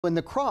In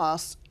the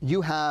cross,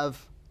 you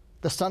have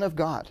the Son of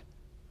God,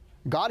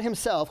 God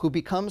himself, who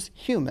becomes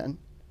human,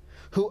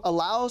 who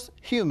allows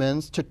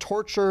humans to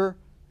torture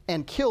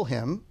and kill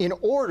him in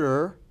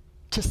order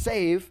to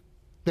save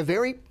the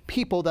very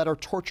people that are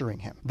torturing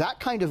him.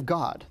 That kind of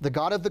God, the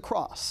God of the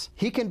cross,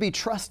 he can be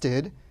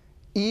trusted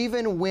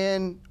even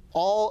when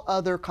all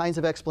other kinds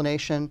of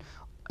explanation,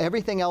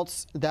 everything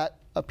else that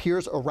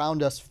appears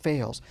around us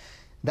fails.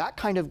 That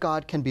kind of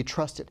God can be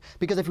trusted.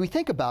 Because if we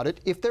think about it,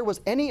 if there was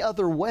any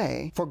other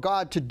way for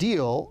God to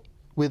deal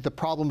with the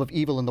problem of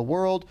evil in the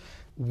world,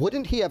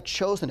 wouldn't he have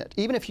chosen it?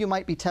 Even if you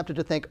might be tempted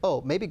to think,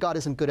 oh, maybe God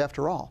isn't good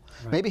after all.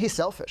 Right. Maybe he's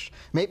selfish.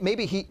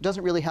 Maybe he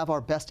doesn't really have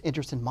our best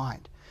interest in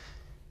mind.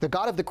 The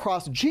God of the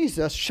cross,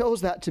 Jesus,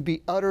 shows that to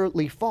be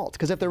utterly false.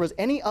 Because if there was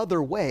any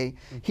other way,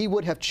 he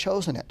would have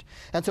chosen it.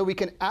 And so we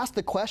can ask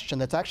the question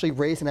that's actually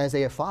raised in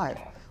Isaiah 5.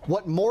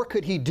 What more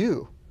could he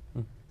do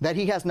that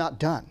he has not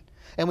done?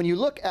 And when you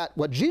look at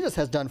what Jesus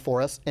has done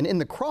for us, and in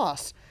the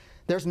cross,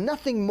 there's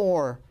nothing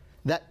more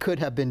that could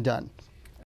have been done.